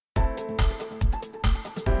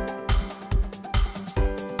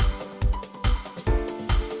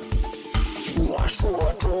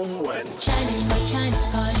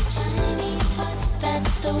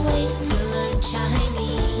the way to learn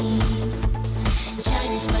Chinese.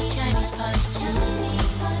 ChinesePod, ChinesePod,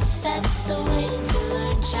 ChinesePod. That's the way to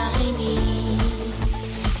learn Chinese.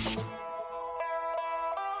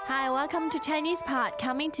 Hi, welcome to ChinesePod,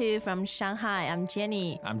 coming to you from Shanghai. I'm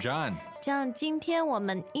Jenny. I'm John. 这样，今天我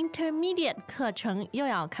们 Intermediate 课程又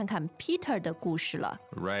要看看 Peter 的故事了。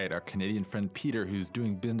Right, our Canadian friend Peter, who's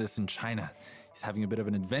doing business in China. He's having a bit of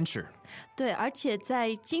an adventure. 对，而且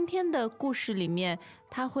在今天的故事里面，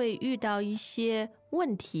他会遇到一些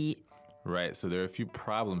问题。Right, so there are a few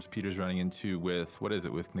problems Peter's running into with, what is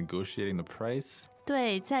it, with negotiating the price?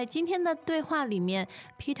 对，在今天的对话里面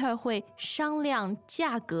 ，Peter 会商量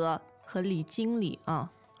价格和李经理啊。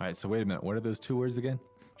All right, so wait a minute. What are those two words again?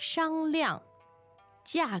 商量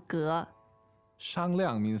价格。商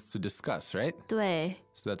量 means to discuss, right? 对。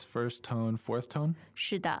So that's first tone, fourth tone?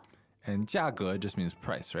 是的。And 价格 just means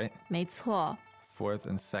price, right? 没错。Fourth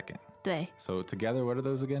and second. 对。So together, what are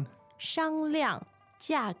those again? 商量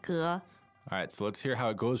价格。All right, so let's hear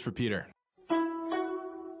how it goes for Peter.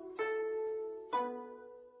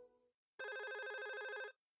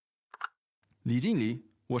 李经理，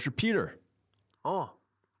我是 Peter。哦，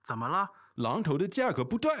怎么了榔头的价格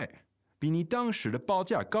不对，比你当时的报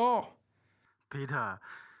价高。，Peter？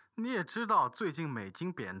你也知道最近美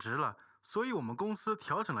金贬值了，所以我们公司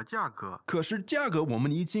调整了价格。可是价格我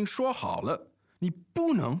们已经说好了，你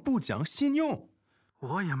不能不讲信用。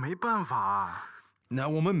我也没办法啊。那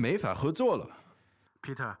我们没法合作了。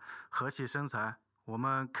Peter，和气生财，我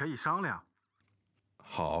们可以商量。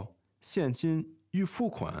好，现金预付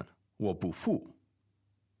款我不付，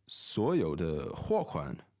所有的货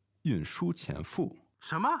款运输前付。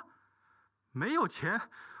什么？没有钱，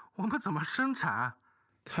我们怎么生产？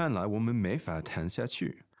看来我们没法谈下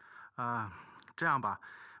去。这样吧，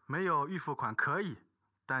没有预付款可以，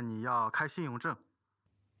但你要开信用证。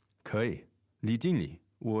可以，李经理，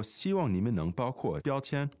我希望你们能包括标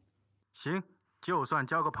签。行，就算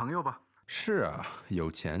交个朋友吧。是啊，有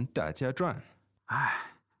钱大家赚。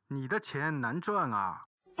唉，你的钱难赚啊。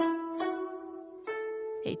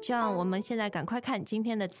这样我们现在赶快看今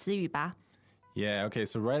天的词语吧。Yeah, okay,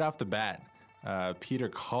 so right off the bat, Peter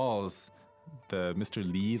calls the Mr.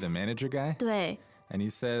 Lee, the manager guy. 对。And he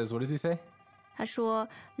says, what does he say? 他说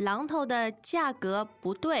榔头的价格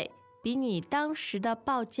不对，比你当时的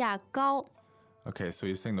报价高。Okay, so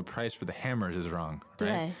he's saying the price for the hammers is wrong, right?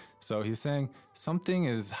 对。So he's saying something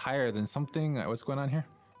is higher than something. What's going on here?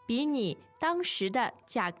 比你当时的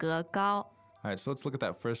价格高。All right, so let's look at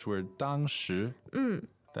that first word, 当时.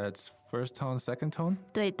 That's first tone, second tone?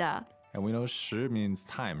 对的。And we know 时 means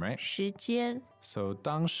time, right? 时间。So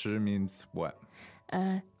当时 means what?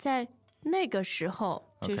 在那个时候。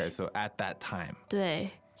Okay, so at that time.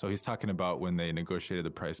 对。So he's talking about when they negotiated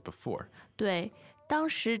the price before. 对，当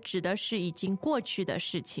时指的是已经过去的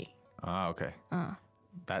事情。Okay.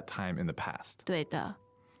 That time in the past. 对的，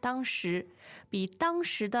当时比当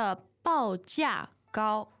时的报价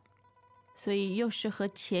高，所以又是和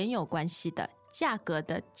钱有关系的，价格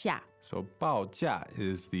的价。So 报价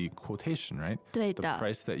is the quotation, right? 对的。The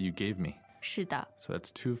price that you gave me. 是的。So that's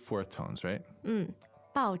two fourth tones, right?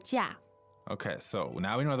 报价。Okay, so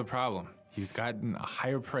now we know the problem. He's gotten a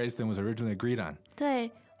higher price than was originally agreed on.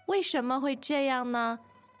 对，为什么会这样呢？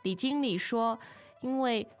李经理说，因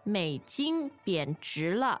为美金贬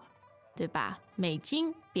值了，对吧？美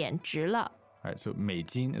金贬值了。All right, so 美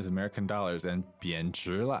金 is American dollars and 贬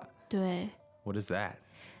值了。对。What is that?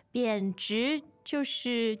 贬值就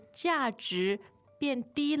是价值变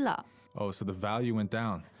低了。Oh, so the value went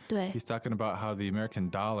down. 对。 He's talking about how the American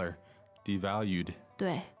dollar devalued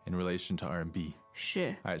对。 in relation to RMB.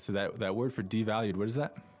 是。 All right, so that word for devalued, what is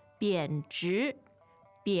that? 贬值，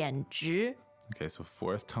贬值。Okay, so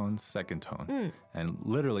fourth tone, second tone. And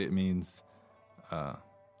literally it means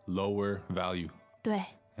lower value. 对。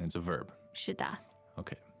 And it's a verb. 是的。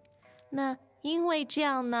 Okay. 那因为这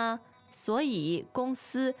样呢，所以公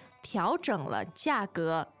司调整了价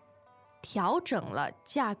格，调整了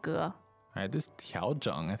价格。All right, this 调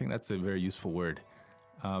整, I think that's a very useful word.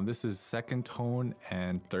 This is second tone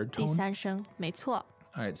and third 第 tone. 三声，没错。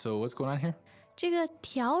All right, so what's going on here? 这个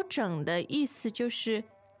调整的意思就是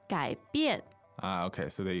改变。Okay,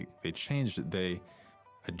 so they changed it. They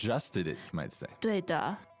adjusted it, you might say. 对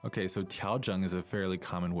的。Okay, so 调整 is a fairly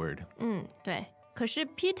common word. 对。可是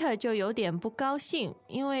Peter 就有点不高兴，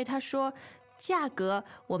因为他说价格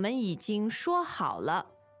我们已经说好了，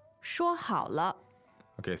说好了。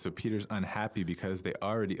Okay, so Peter's unhappy because they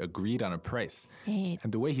already agreed on a price. 哎，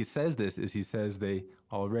 And the way he says this is he says they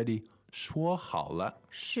already 说好了.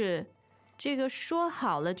 是，这个说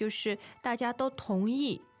好了就是大家都同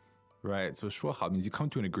意。 Right, so 说好 means you come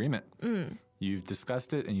to an agreement. You've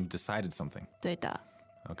discussed it and you've decided something. 对的，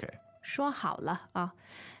 Okay. 说好了啊。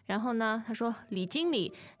然后呢，他说李经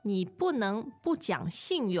理，你不能不讲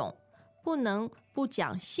信用，不能不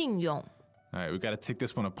讲信用。All right, we got to take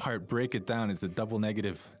this one apart, break it down. It's a double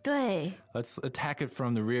negative. 对， Let's attack it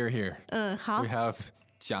from the rear here. 好 We，have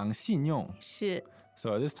讲信用. 是。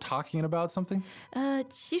 So is this talking about something?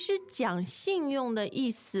 其实讲信用的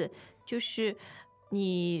意思就是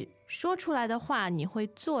你说出来的话你会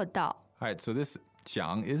做到。 All right, so this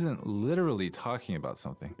讲 isn't literally talking about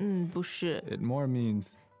something. 不是。 It more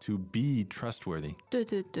means to be trustworthy. 对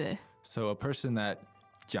对对， So a person that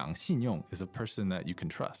讲信用 is a person that you can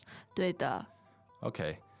trust. 对的。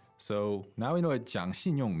 Okay, so now we know what 讲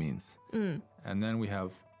信用 means. And then we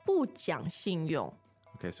have, 不讲信用，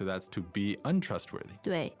 okay, so that's to be untrustworthy.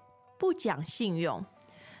 对，不讲信用。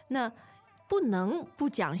那不能不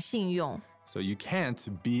讲信用， So you can't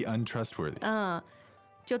be untrustworthy.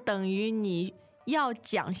 就等于你要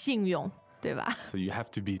讲信用，对吧？ So you have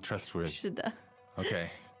to be trustworthy. 是的。 Okay.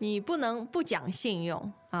 你不能不讲信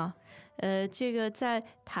用啊。这个在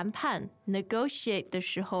谈判 negotiate 的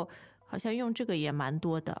时候，好像用这个也蛮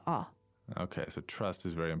多的哦。 Okay, so trust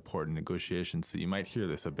is very important in negotiations, so you might hear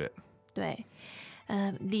this a bit. 对，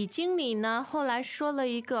李经理呢后来说了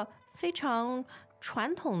一个非常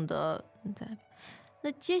传统的，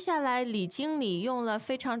那接下来李经理用了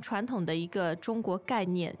非常传统的一个中国概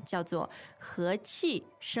念，叫做和气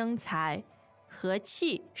生财。和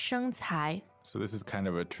气生财。 So this is kind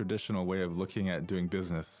of a traditional way of looking at doing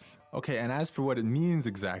business. Okay, and as for what it means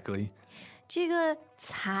exactly, 这个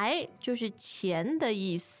财就是钱的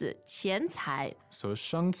意思，钱财。 so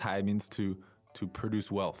生财 means to produce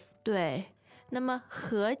wealth. 对，那么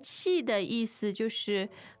和气的意思就是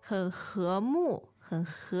很和睦、很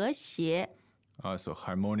和谐。 So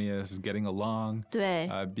harmonious, getting along, 对，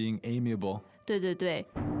 being amiable. 对对对。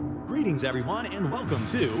 Greetings, everyone, and welcome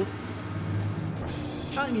to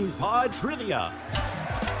ChinesePod Trivia.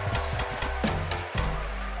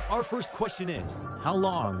 Our first question is, how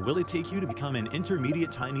long will it take you to become an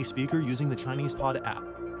intermediate Chinese speaker using the ChinesePod app?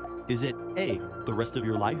 Is it A, the rest of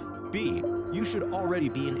your life? B, you should already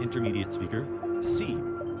be an intermediate speaker? C,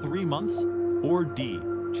 3 months? Or D,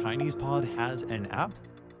 ChinesePod has an app?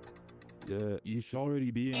 You should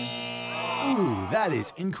already be in. Ooh, that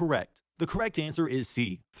is incorrect. The correct answer is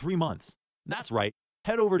C, 3 months. That's right.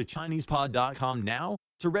 Head over to ChinesePod.com now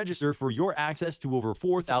to register for your access to over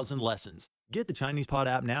 4,000 lessons. Get the ChinesePod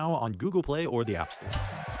app now on Google Play or the App Store.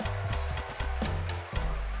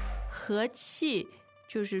 和气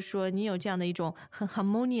就是说你有这样的一种很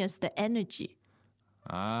harmonious 的 energy。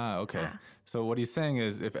 Okay. So what he's saying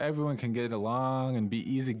is if everyone can get along and be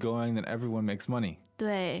easygoing, then everyone makes money.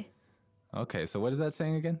 对， Okay, so what is that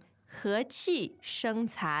saying again? 和气生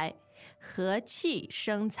财，和气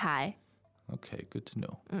生财。 Okay, good to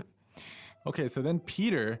know. Okay, so then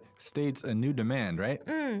Peter states a new demand, right?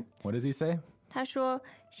 What does he say? 他说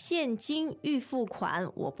现金预付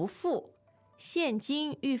款我不付，现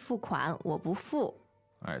金预付款我不付。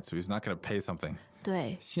 All right, so he's not going to pay something.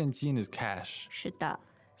 对，现金 is cash. 是的。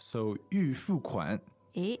 So 预付款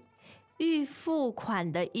诶，预付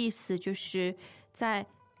款的意思就是在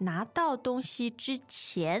拿到东西之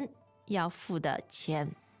前要付的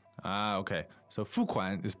钱。 okay. So 付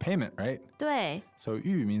款 is payment, right? 对， So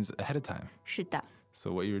预 means ahead of time. 是的，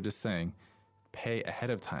 So what you were just saying, pay ahead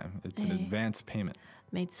of time. It's an advance payment.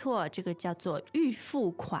 没错，这个叫做预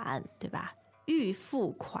付款，对吧？预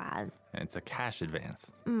付款。 And it's a cash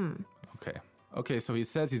advance. Okay. Okay, so he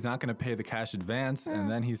says he's not going to pay the cash advance, and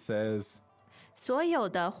then he says, 所有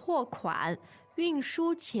的货款运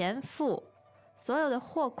输前付，所有的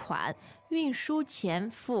货款运输前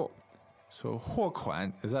付。 so 货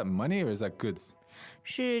款, is that money or is that goods?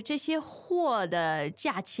 是这些货的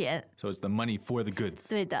价钱。 So it's the money for the goods.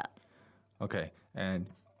 对的， Okay, and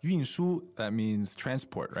运输, that means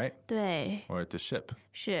transport, right? 对， Or to ship.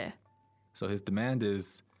 是， So his demand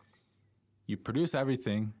is you produce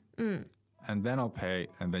everything, and then I'll pay,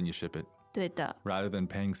 and then you ship it, 对的， rather than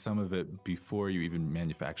paying some of it before you even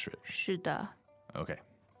manufacture it. 是的。 Okay.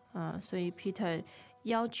 所以 Peter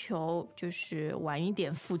要求就是晚一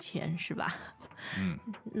点付钱，是吧？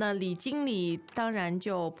那李经理当然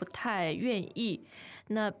就不太愿意。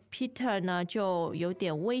那 Peter 呢，就有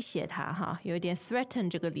点威胁他哈，有点 threaten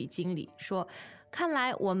这个李经理，说：“看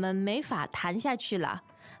来我们没法谈下去了，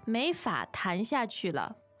没法谈下去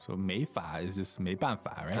了。” So 没法 is just 没办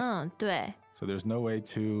法, right? 对， So there's no way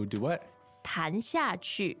to do what? 谈下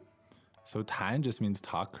去， So 谈 just means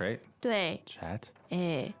talk, right? 对， Chat.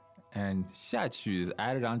 哎， And 下去 is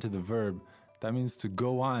added onto the verb. That means to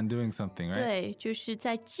go on doing something, right? 对，就是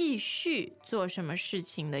在继续做什么事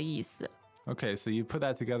情的意思。Okay, so you put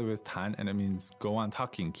that together with 谈 and it means go on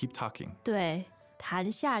talking, keep talking. 对，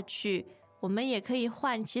谈下去。我们也可以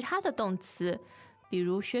换其他的动词，比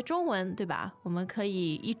如学中文，对吧？我们可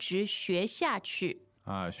以一直学下去。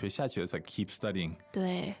学下去 is like keep studying.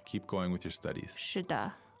 对， Keep going with your studies. 是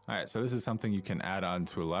的。All right, so this is something you can add on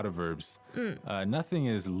to a lot of verbs. Nothing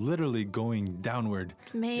is literally going downward.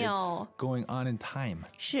 没有 It's going on in time.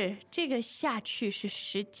 是这个下去是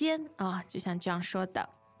时间啊，就像这样说的，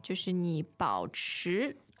就是你保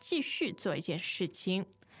持继续做一件事情。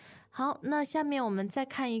好，那下面我们再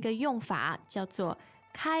看一个用法，叫做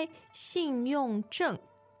开信用证。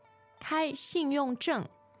开信用证，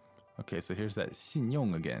 Okay, so here's that 信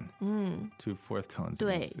用 again. 2 fourth tones.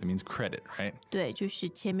对。 It means credit, right? 对，就是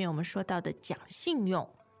前面我们说到的讲信用。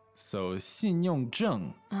 So 信用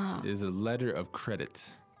证 is a letter of credit.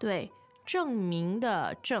 对，证明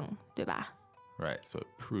的证，对吧？ Right, so it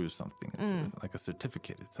proves something. It's like a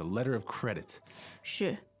certificate. It's a letter of credit.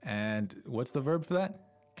 是 And what's the verb for that?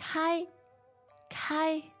 开，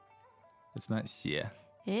开， It's not 写.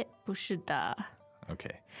 诶，不是的。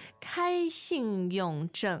 Okay. 开信用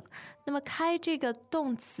证，那么开这个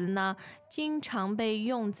动词呢，经常被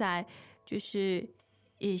用在就是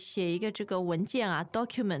写一个这个文件啊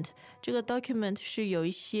document， 这个 document 是有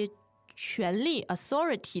一些权利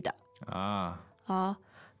authority 的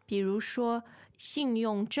比如说信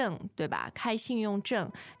用证，对吧？开信用证，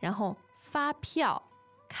然后发票，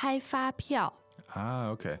开发票。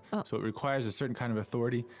Okay. So it requires a certain kind of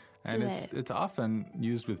authority. And it's often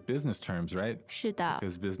used with business terms, right? 是的，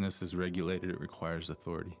 Because business is regulated, it requires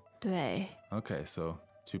authority. 对， Okay, so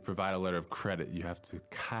to provide a letter of credit, you have to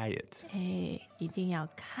开 it. 一定要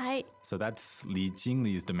开。 So that's 李经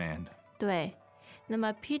理's demand. 对，那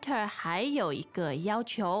么 Peter 还有一个要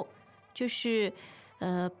求，就是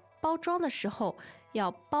包装的时候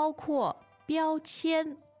要包括标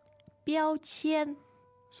签，标签。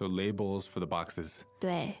 So labels for the boxes.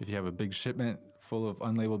 对， If you have a big shipment full of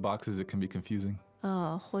unlabeled boxes, it can be confusing.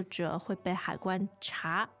 或者会被海关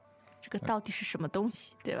查，这个到底是什么东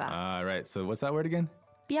西，对吧？ Right, so what's that word again?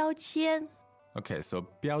 标签， Okay, so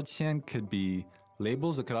标签 could be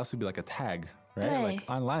labels. It could also be like a tag, right? 对。 Like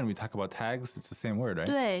online, we talk about tags. It's the same word, right?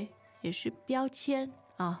 对，也是标签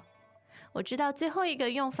啊。我知道最后一个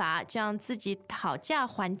用法，这样自己讨价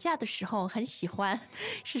还价的时候很喜欢，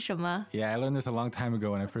是什么？ Yeah, I learned this a long time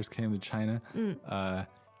ago when I first came to China.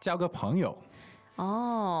 交个朋友。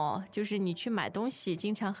就是你去买东西，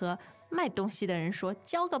经常和卖东西的人说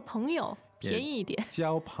交个朋友，便宜一点。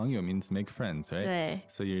交朋友 means make friends, right? 对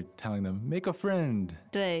So you're telling them, make a friend.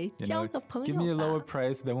 对， You 交 know, 个朋 give me a 友 lower 吧。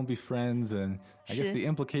 price, they won't be friends. And I guess 是。 the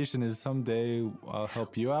implication is someday I'll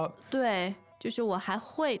help you out. 对，就是我还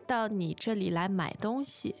会到你这里来买东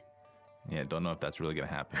西。 Yeah, don't know if that's really going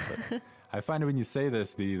to happen. But I find when you say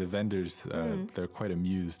this, the vendors, they're quite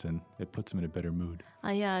amused and it puts them in a better mood.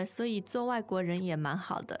 哎呀，所以做外国人也蛮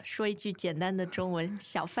好的，说一句简单的中文，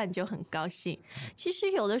小贩就很高兴。其实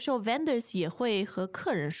有的时候 vendors 也会和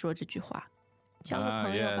客人说这句话，交个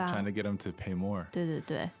朋友 Yeah, 吧。 trying to get them to pay more. 对对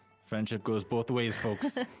对。 Friendship goes both ways,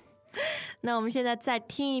 folks. 那我们现在再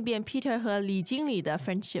听一遍 Peter 和李经理的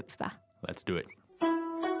friendship 吧。 Let's do it.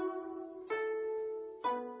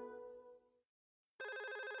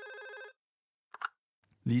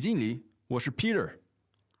 李经理，我是 Peter。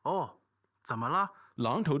哦，怎么了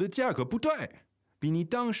榔头的价格不对，比你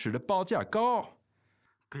当时的报价高。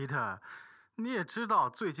 ，Peter？你也知道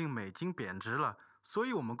最近美金贬值了，所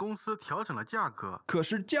以我们公司调整了价格。可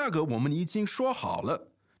是价格我们已经说好了，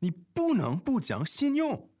你不能不讲信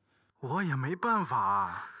用。我也没办法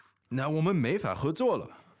啊。那我们没法合作了。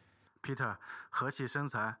 Peter，和气生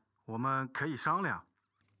财，我们可以商量。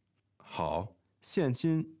好，现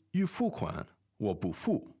金预付款我不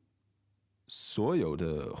付，所有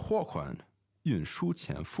的货款运输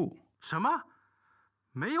前付。什么？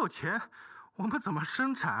没有钱，我们怎么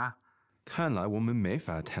生产？看来我们没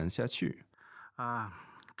法谈下去。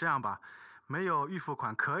这样吧，没有预付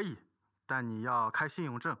款可以，但你要开信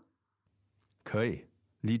用证。可以，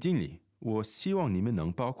李经理，我希望你们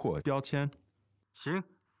能包括标签。行，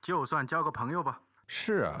就算交个朋友吧。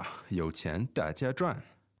是啊，有钱大家赚。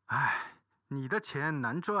唉，你的钱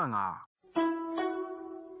难赚啊。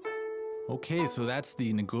 Okay, so that's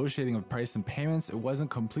the negotiating of price and payments. It wasn't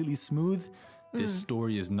completely smooth. This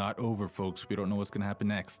story is not over, folks. We don't know what's going to happen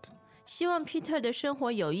next. 希望 Peter 的生活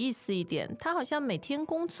有意思一点，他好像每天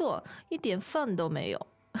工作一点 fun 都没有。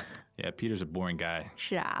 Yeah, Peter's a boring guy.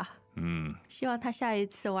 是啊，希望他下一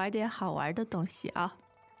次玩点好玩的东西啊。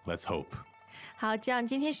 Let's hope. 好，这样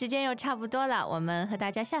今天时间又差不多了，我们和大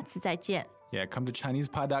家下次再见， Yeah, come to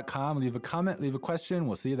ChinesePod.com, leave a comment, leave a question.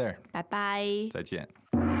 We'll see you there. 拜拜。再见.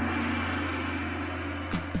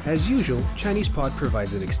 As usual, ChinesePod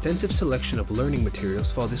provides an extensive selection of learning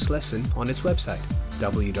materials for this lesson on its website,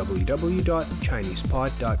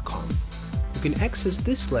 www.chinesepod.com. You can access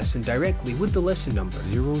this lesson directly with the lesson number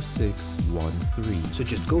 0613. So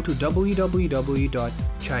just go to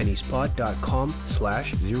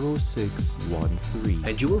www.chinesepod.com/0613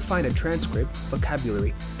 and you will find a transcript,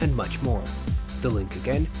 vocabulary, and much more. The link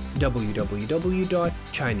again,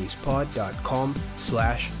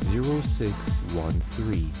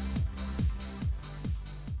 www.chinesepod.com/0613.